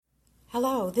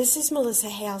Hello, this is Melissa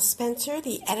Hale Spencer,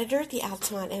 the editor at the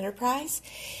Altamont Enterprise,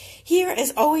 here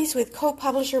as always with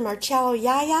co-publisher Marcello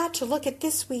Yaya to look at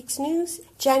this week's news,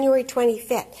 January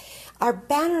 25th. Our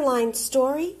bannerline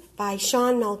story by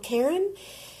Sean Mulcairn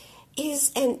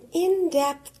is an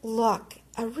in-depth look,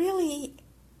 a really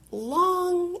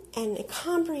long and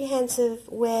comprehensive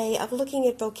way of looking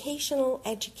at vocational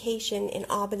education in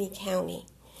Albany County.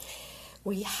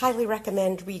 We highly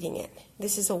recommend reading it.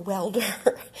 This is a welder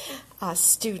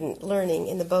student learning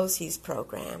in the BOCES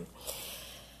program.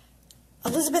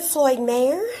 Elizabeth Floyd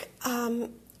Mayer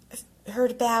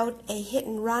heard about a hit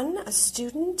and run, a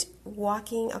student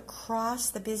walking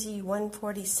across the busy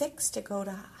 146 to go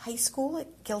to high school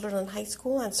at Guilderland High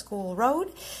School on School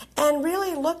Road, and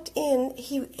really looked in,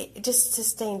 he just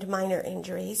sustained minor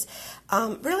injuries,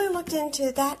 really looked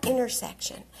into that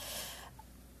intersection.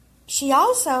 She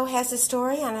also has a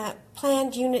story on a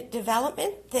planned unit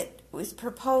development that was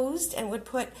proposed and would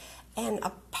put an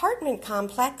apartment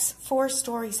complex 4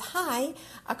 stories high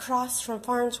across from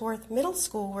Farnsworth Middle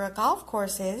School where a golf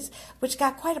course is, which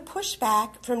got quite a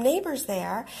pushback from neighbors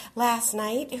there last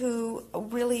night who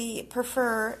really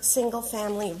prefer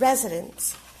single-family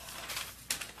residence.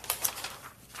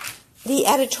 The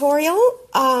editorial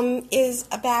is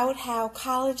about how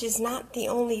college is not the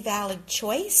only valid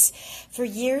choice. For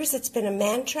years, it's been a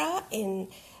mantra in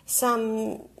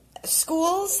some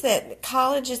schools that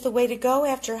college is the way to go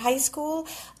after high school.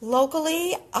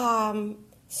 Locally,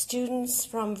 students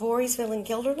from Voorheesville and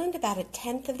Guilderland, about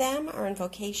 1/10 of them are in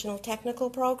vocational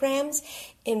technical programs.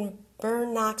 In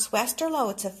Bern, Knox, Westerlo,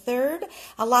 it's 1/3.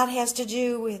 A lot has to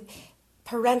do with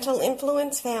parental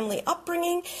influence, family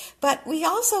upbringing, but we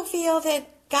also feel that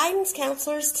guidance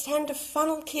counselors tend to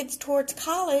funnel kids towards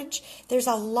college. There's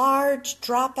a large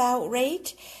dropout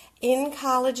rate in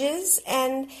colleges,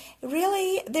 and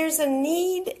really there's a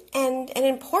need and an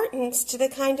importance to the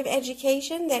kind of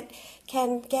education that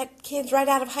can get kids right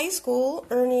out of high school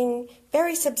earning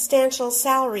very substantial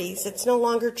salaries. It's no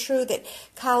longer true that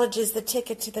college is the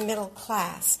ticket to the middle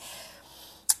class.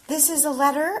 This is a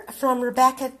letter from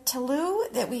Rebecca Tallou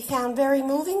that we found very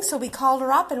moving, so we called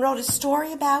her up and wrote a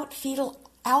story about fetal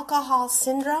alcohol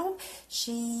syndrome.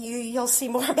 You'll see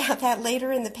more about that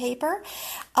later in the paper.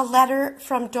 A letter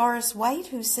from Doris White,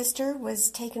 whose sister was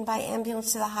taken by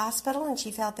ambulance to the hospital, and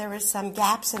she felt there was some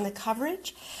gaps in the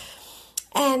coverage.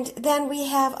 And then we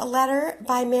have a letter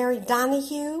by Mary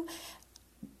Donahue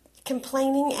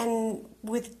complaining and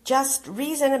with just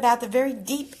reason about the very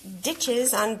deep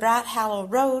ditches on Brat Hollow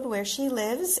Road where she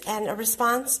lives, and a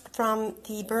response from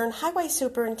the Bern Highway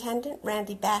Superintendent,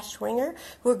 Randy Bashwinger,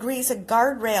 who agrees a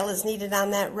guardrail is needed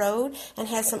on that road and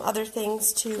has some other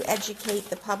things to educate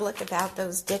the public about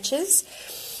those ditches.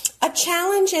 A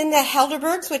challenge in the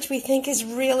Helderbergs, which we think is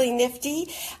really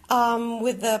nifty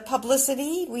with the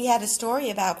publicity. We had a story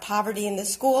about poverty in the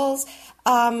schools.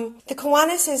 The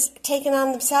Kiwanis has taken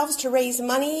on themselves to raise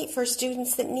money for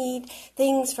students that need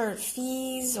things for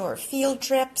fees or field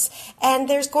trips, and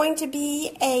there's going to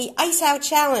be a ice out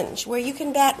challenge where you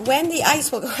can bet when the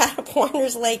ice will go out of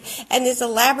Warner's Lake, and this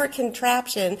elaborate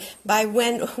contraption by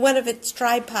when one of its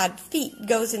tripod feet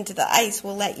goes into the ice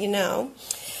will let you know.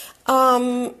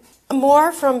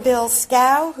 More from Bill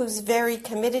Scow, who's very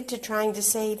committed to trying to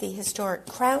save the historic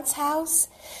Crounce House.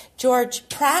 George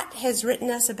Pratt has written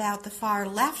us about the far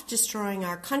left destroying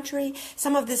our country.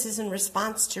 Some of this is in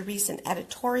response to recent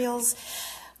editorials.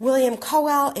 William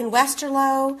Cowell in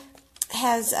Westerlo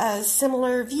has a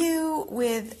similar view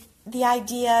with the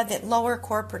idea that lower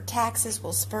corporate taxes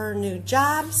will spur new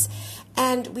jobs.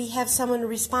 And we have someone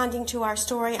responding to our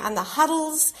story on the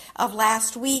huddles of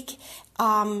last week,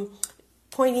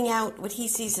 pointing out what he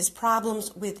sees as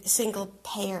problems with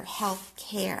single-payer health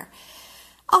care.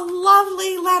 A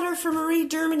lovely letter from Marie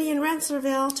Dermody in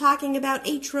Rensselaerville talking about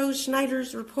H. Rose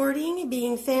Schneider's reporting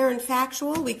being fair and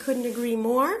factual. We couldn't agree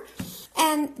more.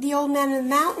 And The Old Man in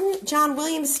the Mountain, John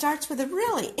Williams starts with a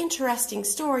really interesting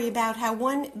story about how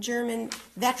one German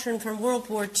veteran from World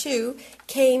War II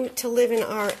came to live in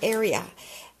our area.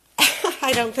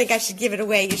 I don't think I should give it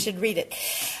away. You should read it.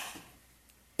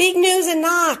 Big news in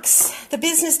Knox. The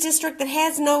business district that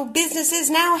has no businesses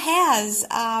now has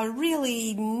a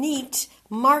really neat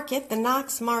market, the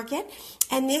Knox Market,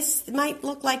 and this might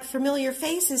look like familiar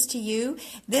faces to you.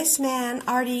 This man,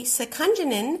 Artie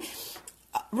Sekunjanen,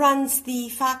 runs the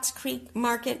Fox Creek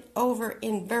Market over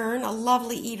in Bern, a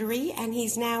lovely eatery, and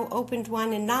he's now opened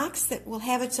one in Knox that will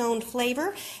have its own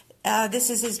flavor. This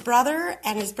is his brother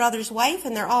and his brother's wife,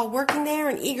 and they're all working there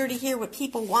and eager to hear what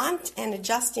people want and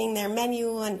adjusting their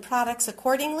menu and products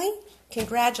accordingly.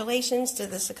 congratulations to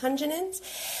the Secunjanins.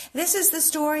 This is the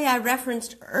story I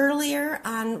referenced earlier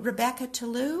on Rebecca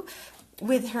Toulouse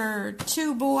with her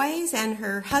 2 boys and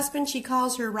her husband. She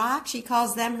calls her Rock. She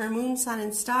calls them her moon, sun,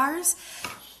 and stars.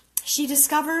 She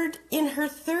discovered in her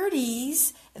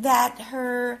 30s that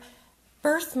her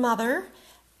birth mother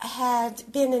had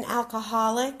been an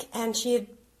alcoholic, and she had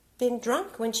been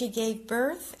drunk when she gave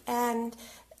birth, and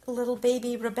little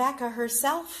baby Rebecca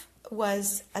herself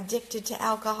was addicted to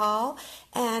alcohol,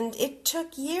 and it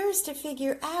took years to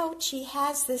figure out she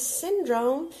has this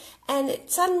syndrome, and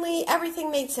suddenly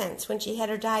everything made sense when she had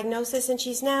her diagnosis, and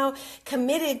she's now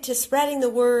committed to spreading the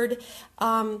word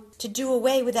to do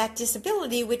away with that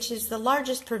disability, which is the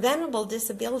largest preventable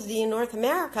disability in North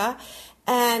America,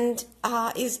 and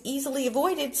is easily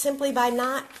avoided simply by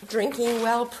not drinking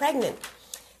while pregnant.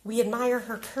 We admire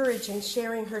her courage in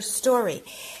sharing her story.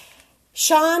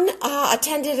 Sean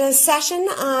attended a session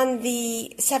on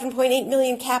the $7.8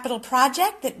 million capital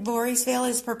project that Voorheesville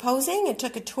is proposing and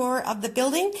took a tour of the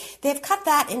building. They've cut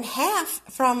that in half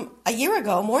from a year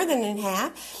ago, more than in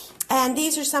half. And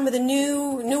these are some of the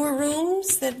newer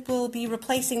rooms that will be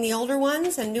replacing the older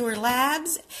ones, and newer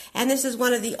labs. And this is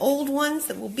one of the old ones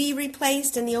that will be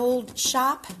replaced, and the old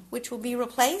shop, which will be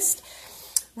replaced.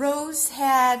 Rose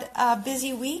had a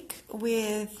busy week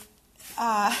with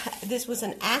this was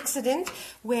an accident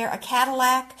where a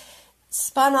Cadillac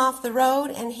spun off the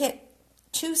road and hit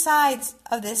 2 sides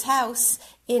of this house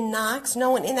in Knox.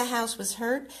 No one in the house was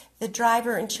hurt. The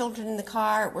driver and children in the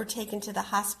car were taken to the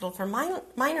hospital for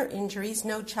minor injuries.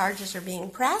 No charges are being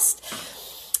pressed.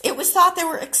 It was thought there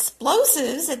were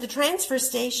explosives at the transfer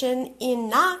station in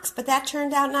Knox, but that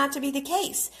turned out not to be the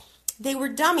case. They were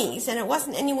dummies, and it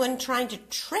wasn't anyone trying to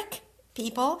trick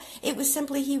people. It was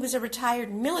simply he was a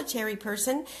retired military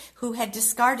person who had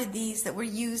discarded these that were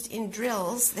used in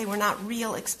drills. They were not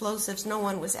real explosives. No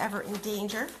one was ever in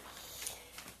danger.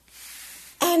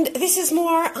 And this is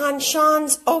more on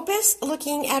Sean's opus,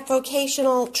 looking at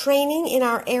vocational training in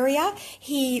our area.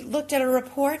 He looked at a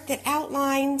report that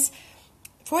outlines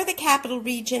for the capital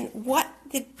region what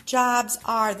the jobs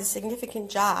are, the significant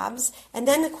jobs, and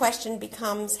then the question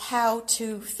becomes how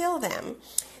to fill them.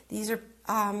 These are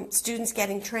students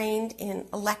getting trained in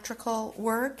electrical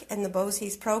work and the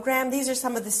BOCES program. These are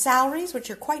some of the salaries, which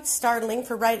are quite startling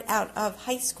for right out of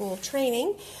high school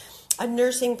training, a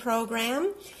nursing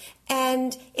program.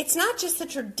 And it's not just the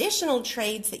traditional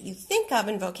trades that you think of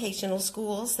in vocational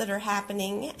schools that are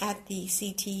happening at the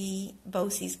CTE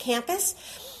BOCES campus.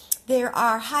 There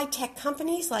are high-tech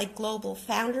companies like Global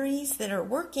Foundries that are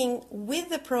working with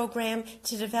the program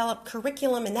to develop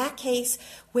curriculum, in that case,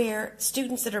 where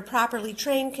students that are properly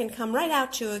trained can come right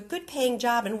out to a good-paying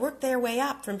job and work their way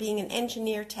up from being an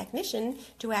engineer technician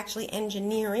to actually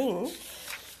engineering.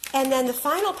 And then the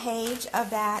final page of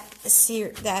that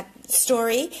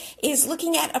story is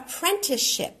looking at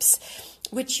apprenticeships,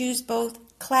 which use both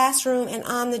classroom and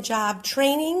on-the-job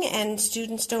training, and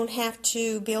students don't have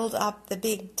to build up the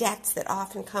big debts that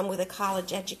often come with a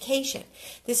college education.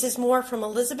 This is more from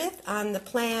Elizabeth on the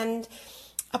planned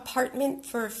apartment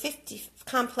for 50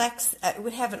 complex. It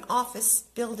would have an office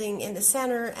building in the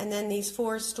center and then these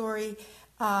 4-story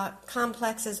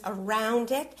complexes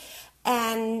around it.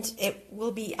 And it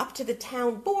will be up to the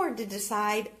town board to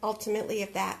decide ultimately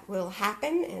if that will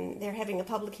happen. And they're having a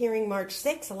public hearing March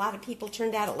 6th. A lot of people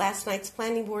turned out at last night's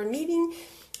planning board meeting,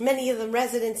 many of them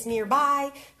residents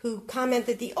nearby, who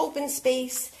commented the open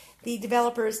space the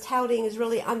developer is touting is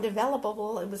really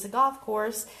undevelopable. It was a golf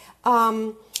course,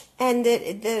 and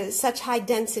that such high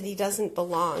density doesn't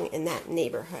belong in that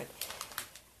neighborhood.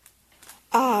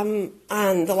 On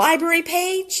the library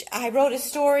page, I wrote a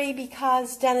story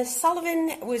because Dennis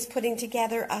Sullivan was putting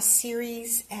together a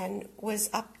series and was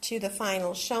up to the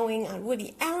final showing on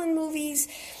Woody Allen movies.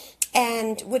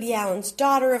 And Woody Allen's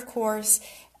daughter, of course,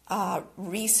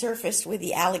 resurfaced with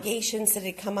the allegations that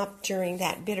had come up during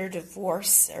that bitter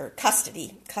divorce or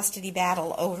custody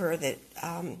battle over the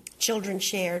children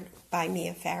shared by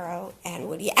Mia Farrow and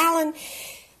Woody Allen.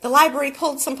 The library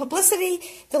pulled some publicity.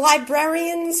 The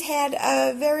librarians had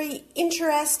a very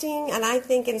interesting and I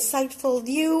think insightful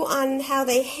view on how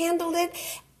they handled it.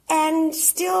 And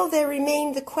still there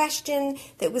remained the question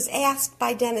that was asked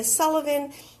by Dennis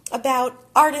Sullivan about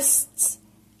artists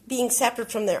being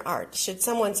separate from their art. Should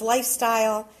someone's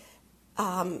lifestyle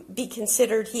be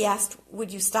considered? He asked,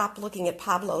 would you stop looking at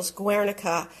Pablo's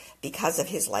Guernica because of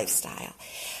his lifestyle?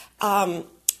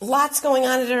 Lots going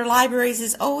on at our libraries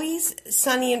as always.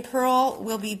 Sonny and Pearl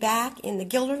will be back in the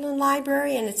Gilderland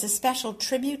Library, and it's a special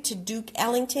tribute to Duke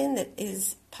Ellington that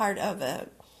is part of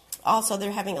also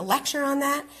they're having a lecture on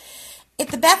that. At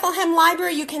the Bethlehem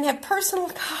Library, you can have personal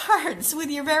cards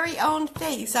with your very own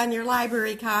face on your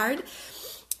library card.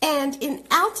 And in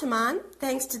Altamont,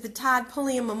 thanks to the Todd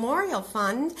Pulliam Memorial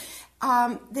Fund,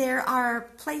 there are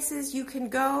places you can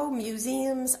go,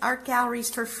 museums, art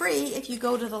galleries for free if you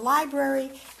go to the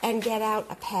library and get out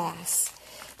a pass.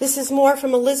 This is more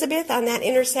from Elizabeth on that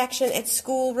intersection at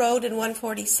School Road and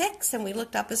 146, and we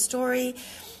looked up a story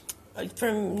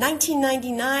from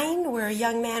 1999 where a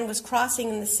young man was crossing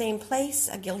in the same place,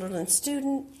 a Guilderland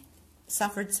student,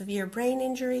 suffered severe brain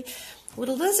injury. What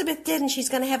Elizabeth did, and she's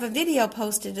going to have a video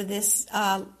posted of this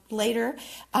later,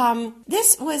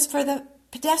 this was for the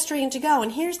pedestrian to go,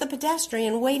 and here's the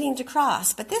pedestrian waiting to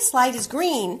cross, but this light is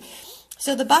green,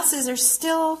 so the buses are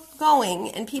still going,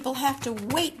 and people have to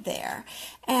wait there,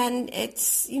 and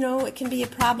it's, it can be a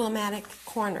problematic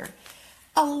corner.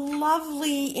 A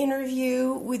lovely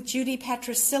interview with Judy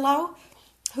Petrosillo,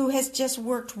 who has just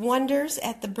worked wonders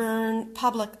at the Bern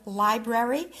Public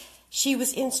Library. She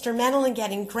was instrumental in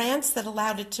getting grants that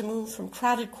allowed it to move from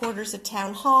crowded quarters at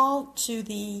Town Hall to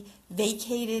the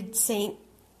vacated St.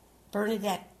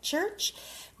 Bernadette Church,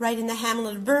 right in the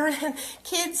hamlet of Bern.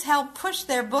 Kids helped push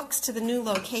their books to the new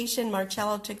location.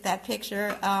 Marcello took that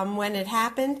picture when it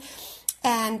happened.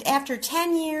 And after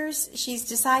 10 years, she's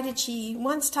decided she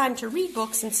wants time to read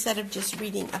books instead of just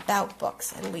reading about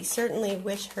books, and we certainly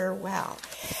wish her well.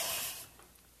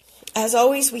 As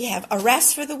always, we have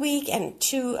arrests for the week, and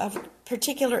two of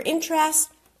particular interest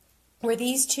were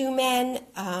these two men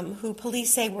who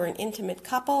police say were an intimate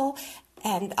couple,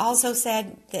 and also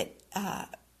said that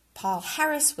Paul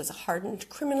Harris was a hardened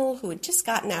criminal who had just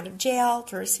gotten out of jail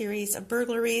for a series of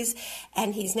burglaries,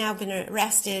 and he's now been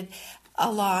arrested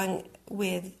along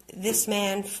with this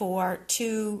man for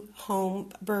 2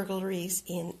 home burglaries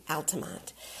in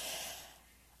Altamont.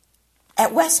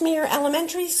 At Westmere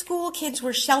Elementary School, kids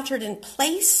were sheltered in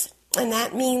place, and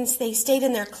that means they stayed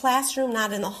in their classroom,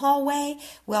 not in the hallway,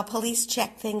 while police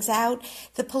checked things out.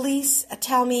 The police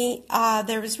tell me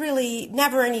there was really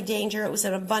never any danger. It was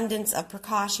an abundance of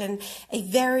precaution. A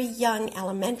very young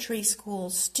elementary school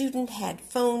student had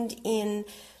phoned in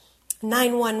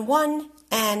 911,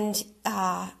 and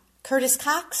Curtis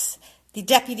Cox, the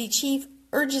deputy chief,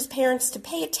 urges parents to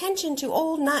pay attention to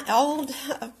old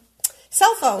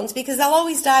cell phones because they'll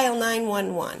always dial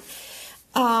 911.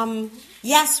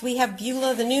 Yes, we have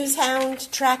Beulah the News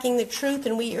Hound tracking the truth,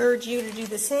 and we urge you to do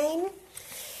the same.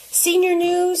 Senior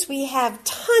news, we have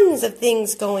tons of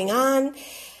things going on.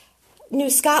 New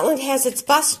Scotland has its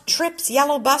bus trips,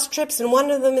 yellow bus trips, and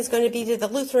one of them is going to be to the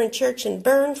Lutheran Church in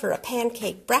Bern for a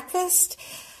pancake breakfast.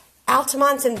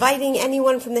 Altamont's inviting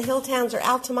anyone from the hill towns or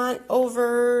Altamont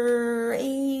over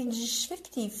age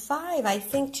 55, I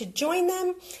think, to join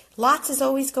them. Lots is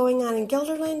always going on in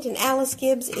Guilderland, and Alice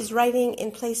Gibbs is writing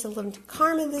in place of Linda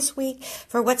Karma this week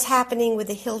for what's happening with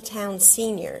the Hilltown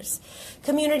seniors.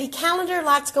 Community calendar,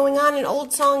 lots going on in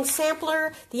Old Song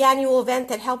Sampler, the annual event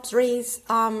that helps raise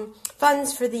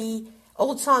funds for the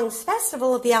Old Songs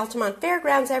Festival at the Altamont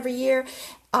Fairgrounds every year.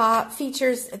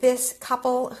 Features this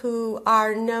couple who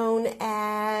are known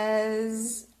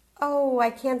as,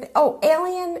 Alien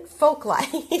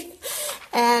Folklife,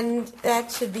 and that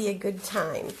should be a good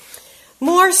time.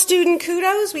 More student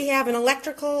kudos. We have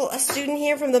a student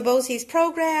here from the BOCES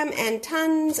program, and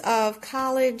tons of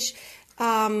college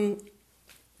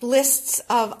lists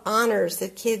of honors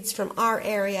that kids from our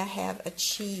area have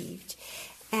achieved.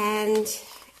 And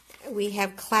we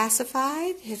have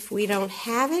classified. If we don't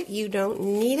have it, you don't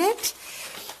need it.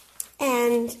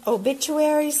 And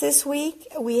obituaries this week,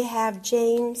 we have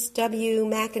James W.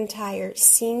 McIntyre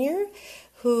Sr.,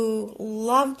 who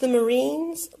loved the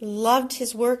Marines, loved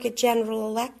his work at General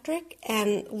Electric,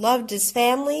 and loved his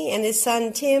family. And his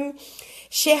son, Tim,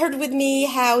 shared with me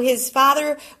how his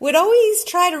father would always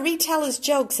try to retell his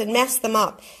jokes and mess them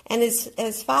up. And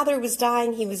as father was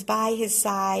dying, he was by his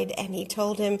side, and he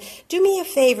told him, "Do me a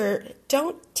favor,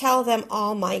 don't tell them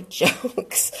all my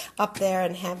jokes up there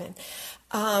in heaven."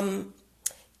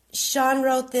 Sean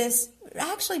wrote this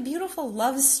actually beautiful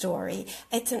love story.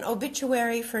 It's an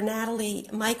obituary for Natalie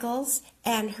Michaels,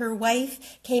 and her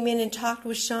wife came in and talked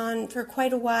with Sean for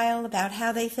quite a while about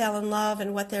how they fell in love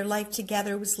and what their life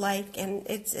together was like, and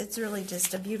it's really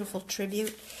just a beautiful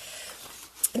tribute.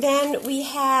 Then we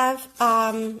have,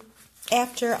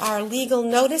 after our legal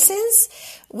notices,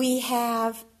 we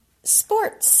have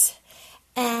sports,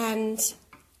 and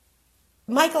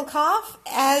Michael Koff,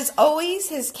 as always,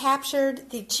 has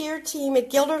captured the cheer team at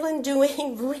Guilderland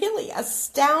doing really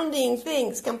astounding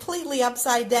things, completely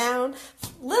upside down,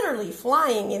 literally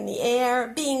flying in the air,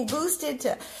 being boosted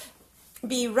to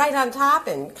be right on top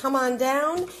and come on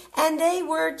down. And they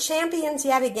were champions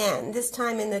yet again, this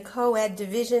time in the co-ed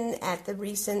division at the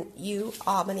recent U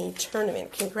Albany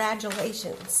tournament.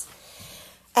 Congratulations.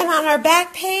 And on our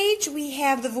back page, we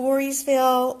have the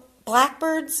Voorheesville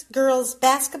Blackbirds girls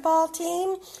basketball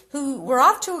team, who were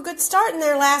off to a good start in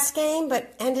their last game,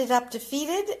 but ended up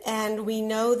defeated, and we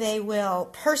know they will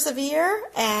persevere,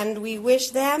 and we wish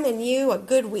them and you a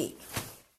good week.